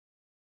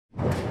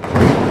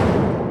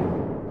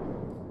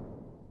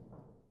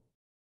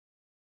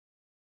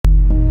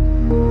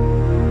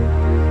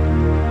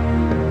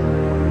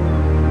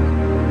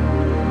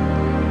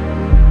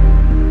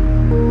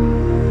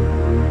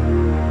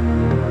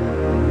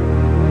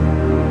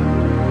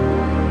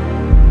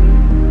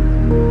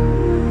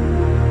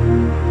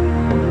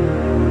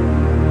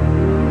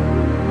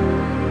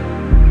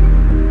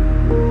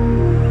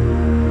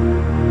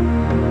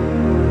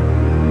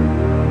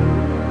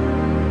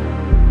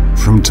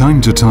time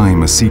to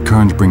time, a sea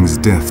current brings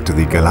death to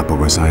the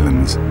Galapagos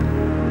Islands.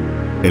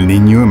 El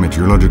Niño, a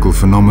meteorological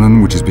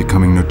phenomenon which is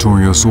becoming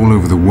notorious all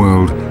over the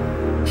world,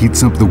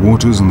 heats up the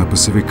waters on the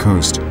Pacific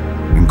coast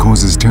and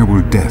causes terrible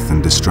death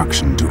and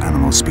destruction to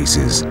animal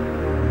species.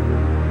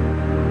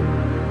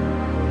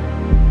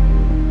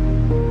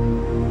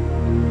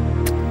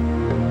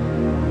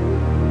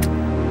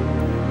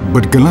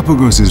 But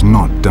Galapagos is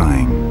not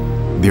dying.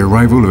 The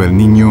arrival of El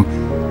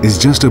Niño is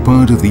just a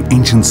part of the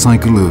ancient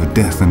cycle of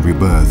death and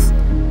rebirth,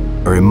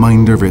 a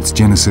reminder of its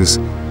genesis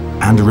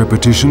and a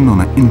repetition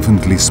on an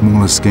infinitely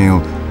smaller scale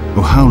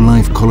of how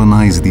life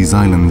colonized these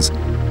islands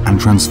and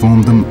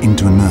transformed them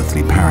into an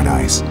earthly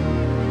paradise.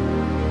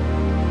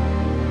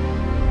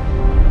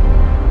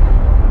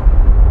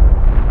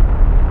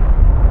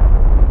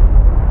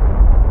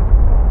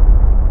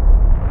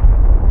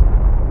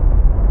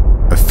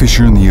 A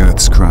fissure in the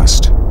Earth's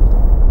crust.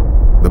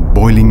 The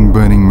boiling,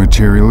 burning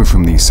material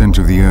from the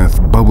center of the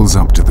Earth bubbles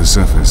up to the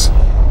surface.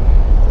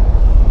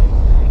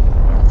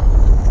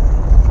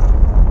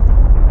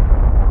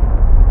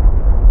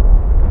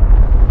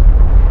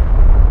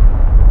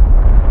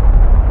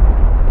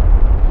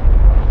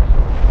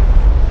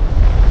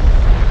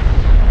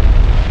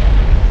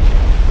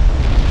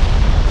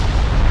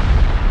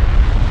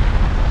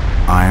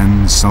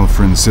 Iron,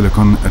 sulfur and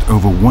silicon at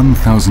over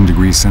 1000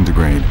 degrees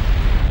centigrade.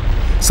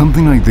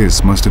 Something like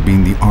this must have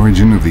been the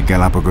origin of the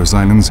Galapagos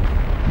Islands,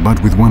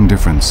 but with one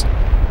difference.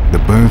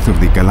 The birth of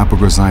the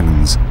Galapagos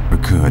Islands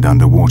occurred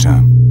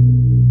underwater.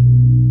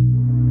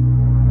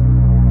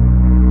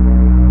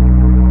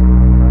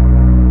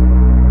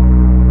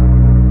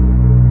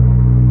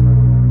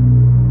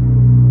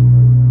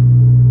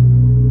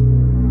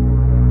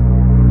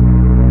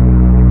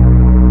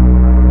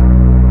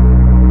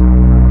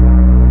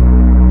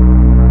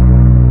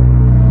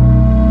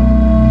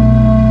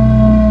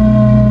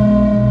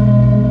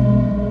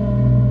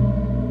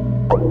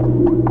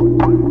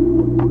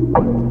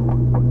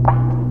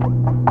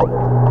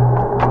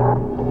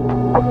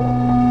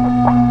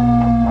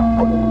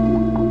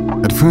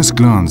 At first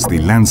glance, the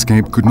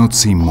landscape could not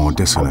seem more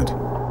desolate.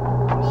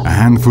 A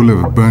handful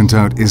of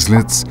burnt-out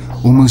islets,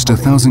 almost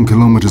 1,000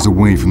 kilometers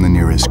away from the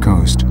nearest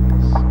coast.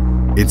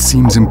 It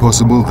seems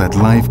impossible that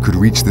life could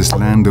reach this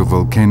land of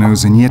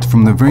volcanoes, and yet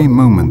from the very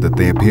moment that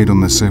they appeared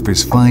on the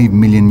surface 5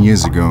 million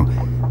years ago,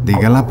 the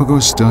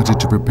Galapagos started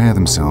to prepare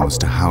themselves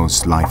to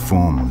house life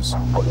forms.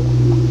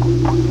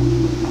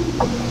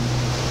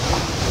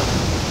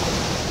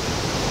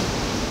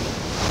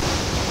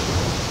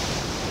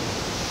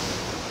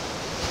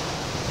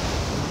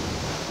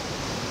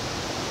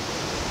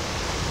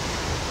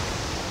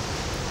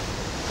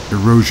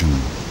 Erosion.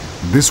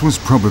 This was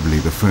probably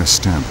the first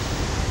step.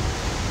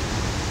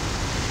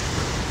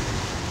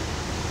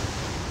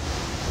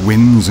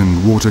 Winds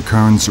and water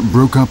currents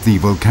broke up the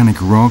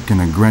volcanic rock in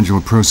a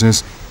gradual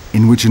process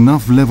in which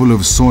enough level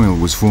of soil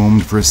was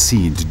formed for a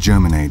seed to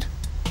germinate.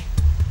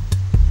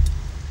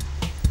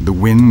 The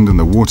wind and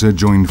the water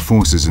joined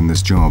forces in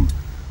this job.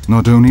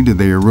 Not only did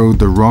they erode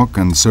the rock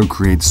and so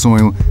create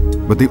soil,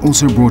 but they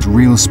also brought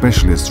real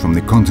specialists from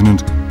the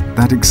continent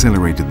that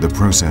accelerated the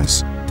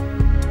process.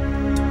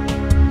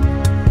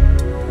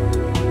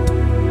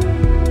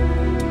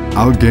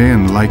 Algae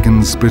and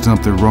lichens split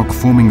up the rock,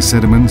 forming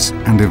sediments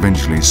and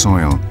eventually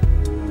soil.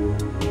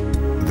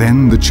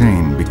 Then the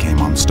chain became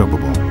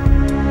unstoppable.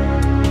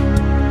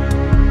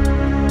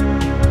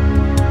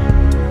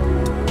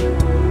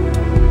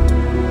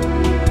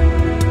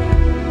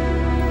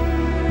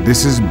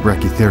 This is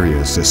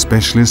Brachytherius, a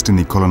specialist in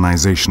the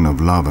colonization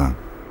of lava.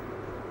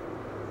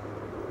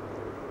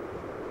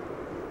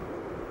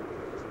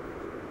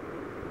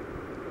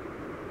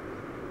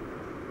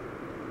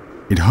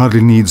 It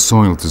hardly needs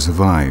soil to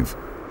survive,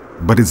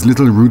 but its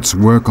little roots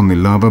work on the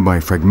lava by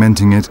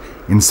fragmenting it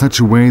in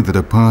such a way that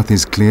a path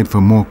is cleared for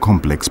more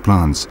complex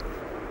plants.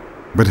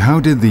 But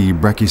how did the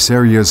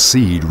Brachytherius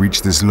seed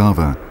reach this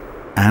lava?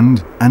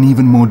 And an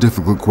even more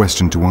difficult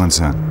question to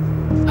answer: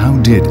 how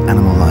did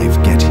animal life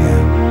get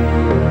here?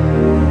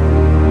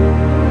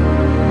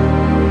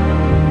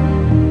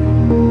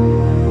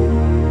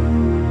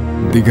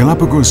 The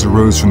Galapagos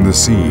arose from the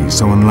sea,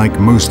 so unlike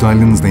most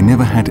islands, they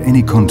never had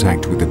any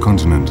contact with the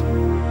continent.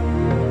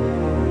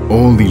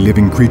 All the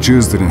living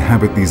creatures that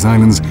inhabit these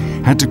islands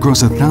had to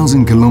cross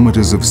 1,000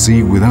 kilometers of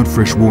sea without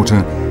fresh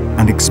water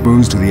and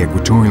exposed to the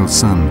equatorial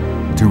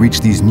sun to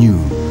reach these new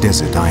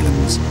desert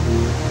islands.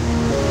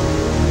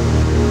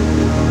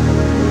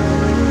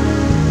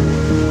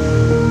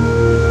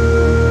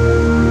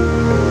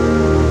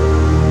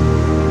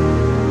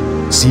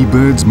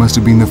 Seabirds must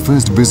have been the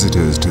first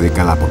visitors to the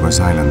Galapagos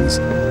Islands.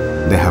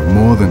 They have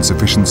more than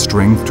sufficient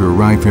strength to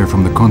arrive here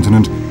from the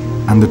continent,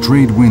 and the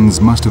trade winds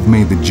must have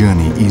made the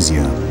journey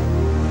easier.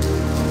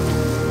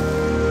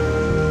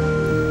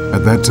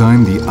 At that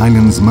time, the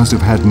islands must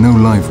have had no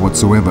life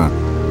whatsoever,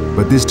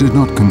 but this did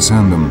not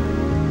concern them.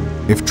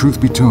 If truth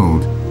be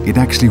told, it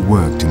actually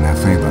worked in their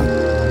favor.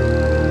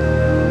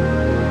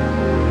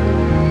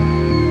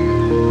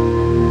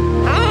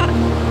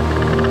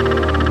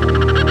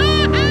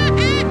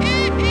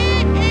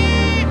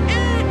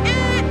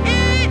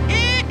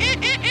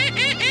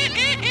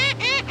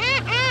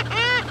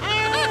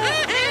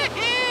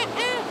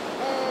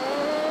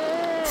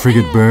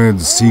 Frigate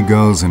birds,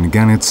 seagulls and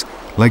gannets,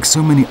 like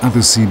so many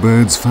other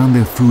seabirds, found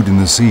their food in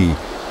the sea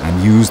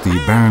and used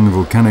the barren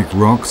volcanic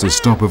rocks as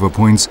stopover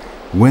points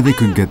where they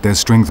could get their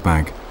strength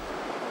back.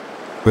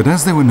 But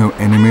as there were no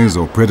enemies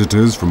or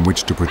predators from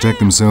which to protect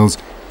themselves,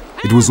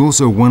 it was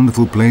also a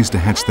wonderful place to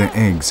hatch their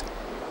eggs,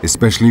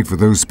 especially for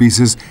those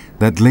species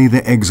that lay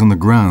their eggs on the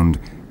ground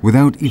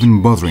without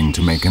even bothering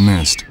to make a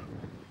nest.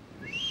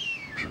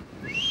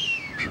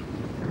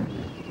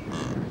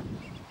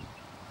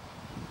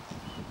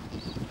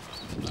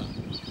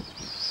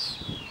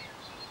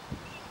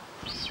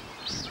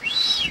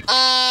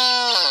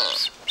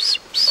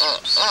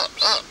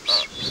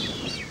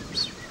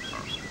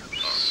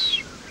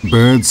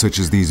 Birds such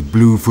as these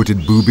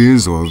blue-footed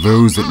boobies or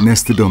those that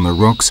nested on the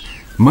rocks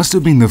must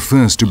have been the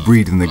first to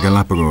breed in the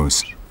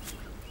Galapagos.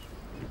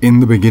 In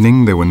the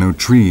beginning there were no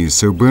trees,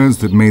 so birds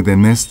that made their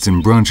nests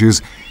in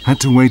branches had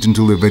to wait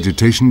until the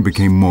vegetation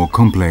became more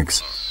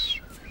complex.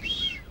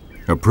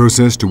 A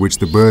process to which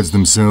the birds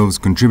themselves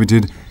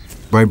contributed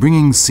by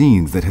bringing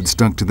seeds that had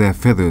stuck to their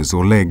feathers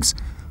or legs,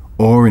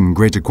 or in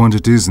greater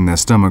quantities in their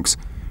stomachs,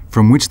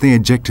 from which they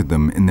ejected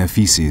them in their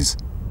feces.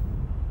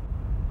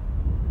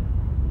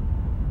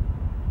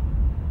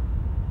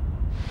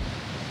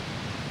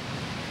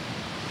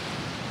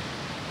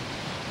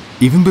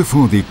 Even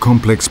before the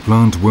complex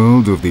plant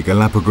world of the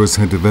Galapagos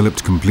had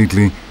developed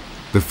completely,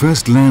 the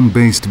first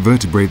land-based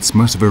vertebrates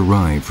must have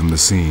arrived from the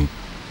sea.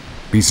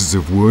 Pieces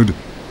of wood,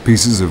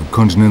 pieces of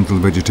continental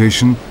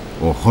vegetation,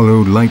 or hollow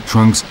light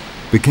trunks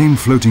became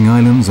floating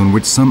islands on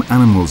which some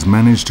animals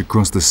managed to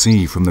cross the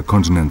sea from the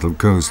continental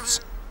coasts.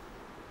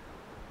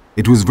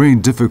 It was very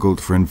difficult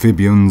for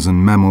amphibians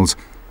and mammals,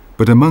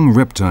 but among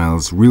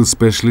reptiles, real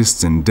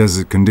specialists in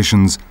desert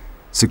conditions,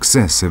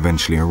 success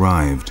eventually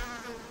arrived.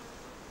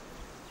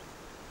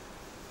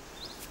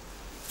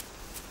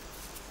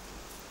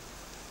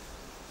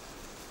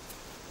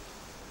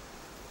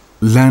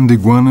 Land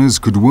iguanas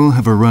could well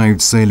have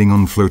arrived sailing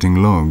on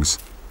floating logs.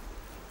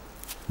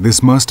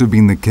 This must have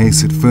been the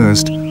case at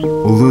first,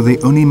 although they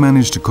only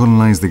managed to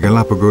colonize the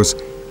Galapagos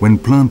when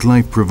plant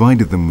life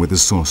provided them with a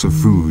source of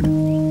food.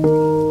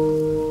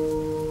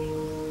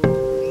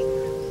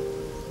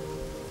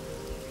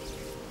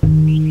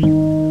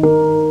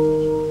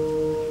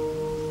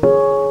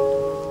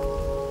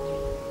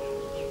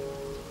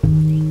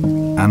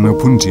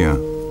 Anopuntia,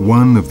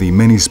 one of the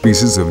many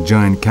species of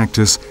giant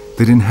cactus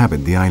that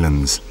inhabit the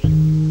islands.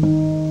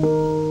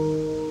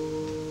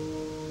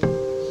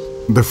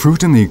 The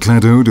fruit and the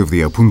cladode of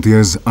the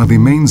Opuntias are the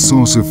main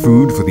source of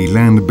food for the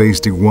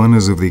land-based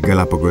iguanas of the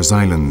Galapagos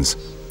Islands.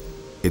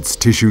 Its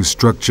tissue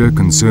structure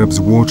conserves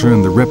water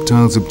and the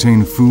reptiles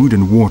obtain food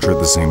and water at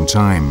the same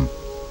time.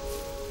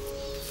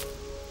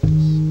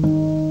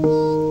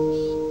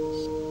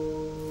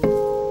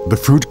 The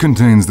fruit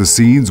contains the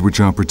seeds, which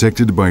are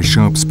protected by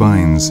sharp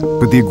spines,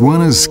 but the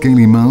iguana's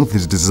scaly mouth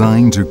is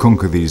designed to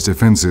conquer these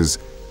defenses.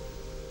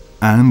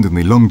 And in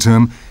the long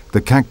term,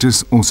 the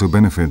cactus also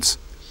benefits.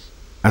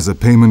 As a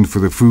payment for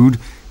the food,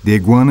 the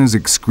iguanas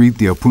excrete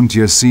the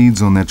Opuntia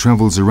seeds on their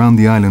travels around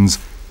the islands,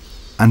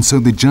 and so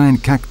the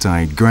giant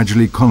cacti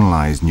gradually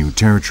colonize new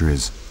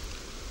territories.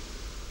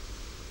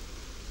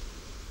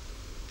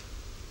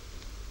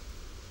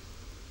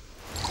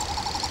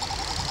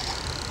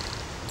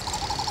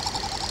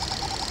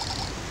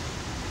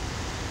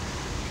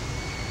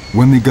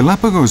 When the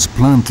Galapagos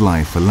plant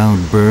life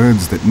allowed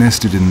birds that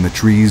nested in the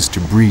trees to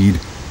breed,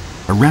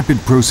 a rapid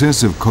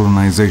process of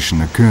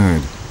colonization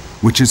occurred,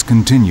 which has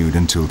continued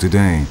until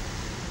today.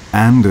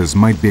 And, as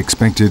might be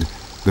expected,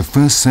 the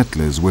first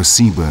settlers were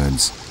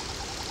seabirds.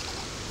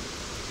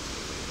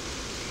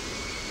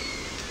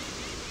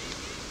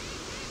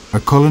 A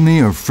colony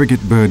of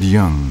frigate bird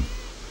young.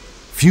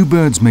 Few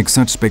birds make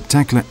such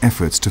spectacular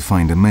efforts to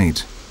find a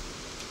mate.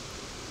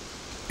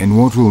 In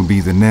what will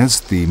be the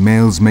nest, the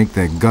males make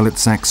their gullet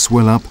sacs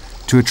swell up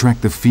to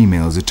attract the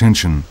female's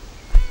attention.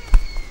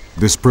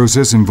 This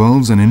process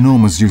involves an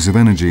enormous use of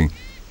energy,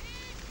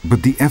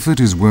 but the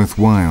effort is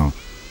worthwhile.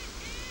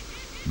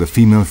 The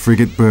female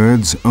frigate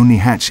birds only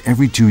hatch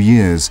every 2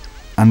 years,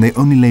 and they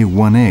only lay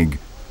 1 egg,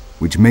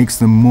 which makes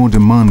them more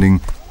demanding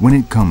when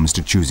it comes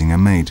to choosing a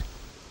mate.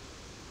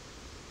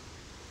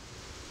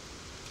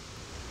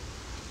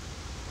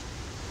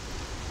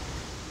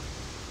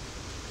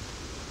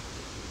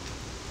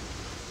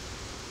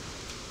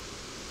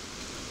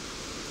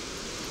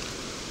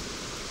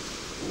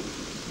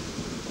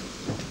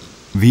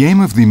 The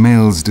aim of the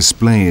male's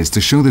display is to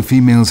show the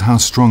females how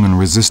strong and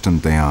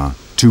resistant they are,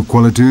 2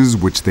 qualities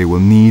which they will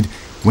need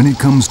when it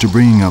comes to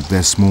bringing up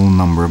their small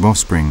number of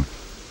offspring.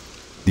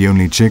 The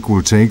only chick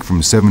will take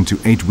from 7 to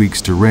 8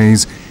 weeks to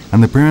raise,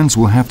 and the parents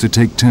will have to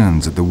take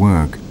turns at the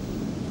work.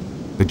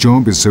 The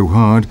job is so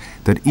hard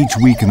that each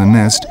week in the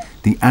nest,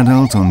 the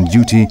adult on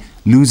duty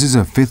loses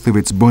 1/5 of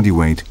its body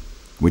weight,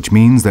 which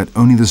means that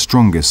only the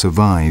strongest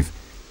survive,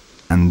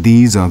 and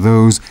these are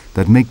those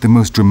that make the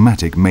most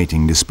dramatic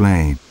mating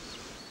display.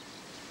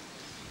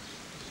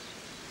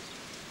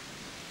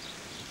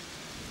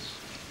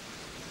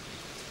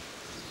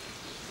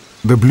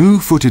 The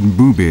blue-footed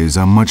boobies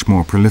are much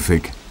more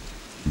prolific.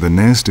 The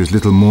nest is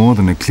little more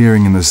than a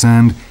clearing in the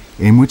sand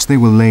in which they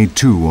will lay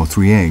 2 or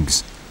 3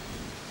 eggs.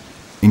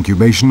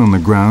 Incubation on the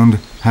ground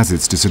has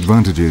its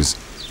disadvantages.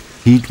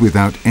 Heat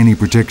without any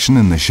protection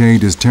in the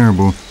shade is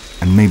terrible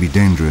and may be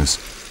dangerous.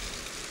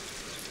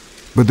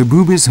 But the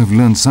boobies have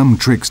learned some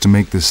tricks to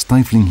make the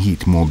stifling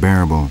heat more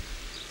bearable.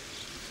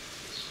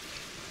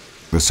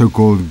 The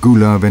so-called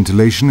gula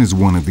ventilation is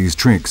one of these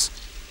tricks.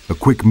 A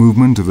quick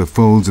movement of the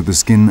folds of the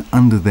skin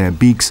under their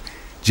beaks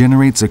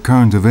generates a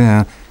current of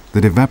air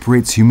that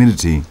evaporates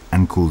humidity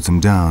and cools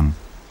them down.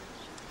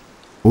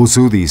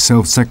 Also, the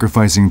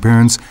self-sacrificing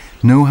parents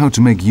know how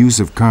to make use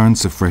of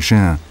currents of fresh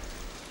air.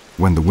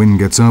 When the wind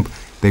gets up,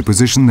 they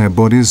position their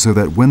bodies so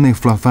that when they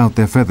fluff out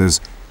their feathers,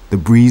 the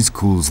breeze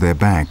cools their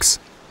backs.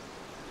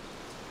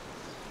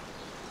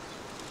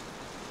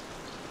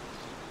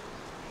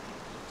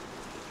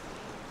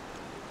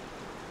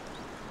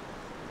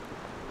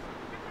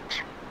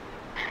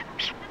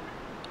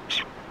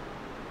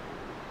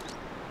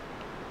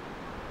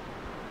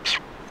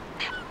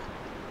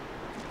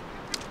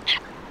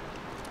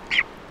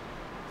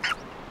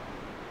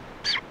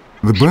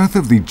 The birth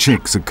of the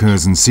chicks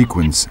occurs in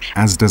sequence,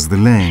 as does the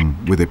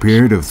laying, with a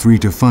period of 3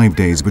 to 5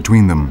 days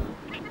between them.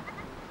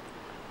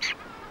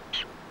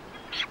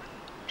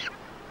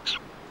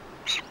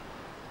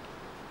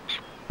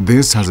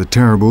 This has a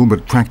terrible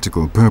but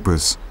practical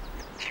purpose.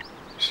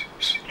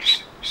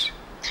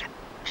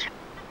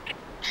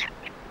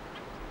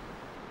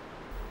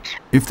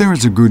 If there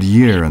is a good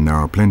year and there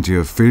are plenty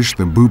of fish,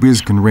 the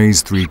boobies can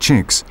raise 3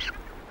 chicks.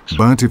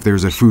 But if there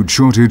is a food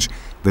shortage,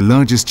 the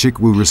largest chick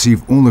will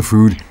receive all the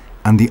food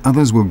and the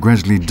others will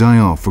gradually die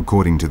off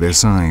according to their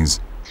size.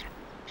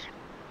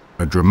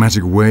 A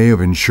dramatic way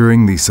of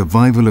ensuring the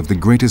survival of the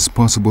greatest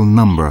possible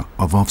number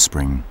of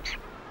offspring.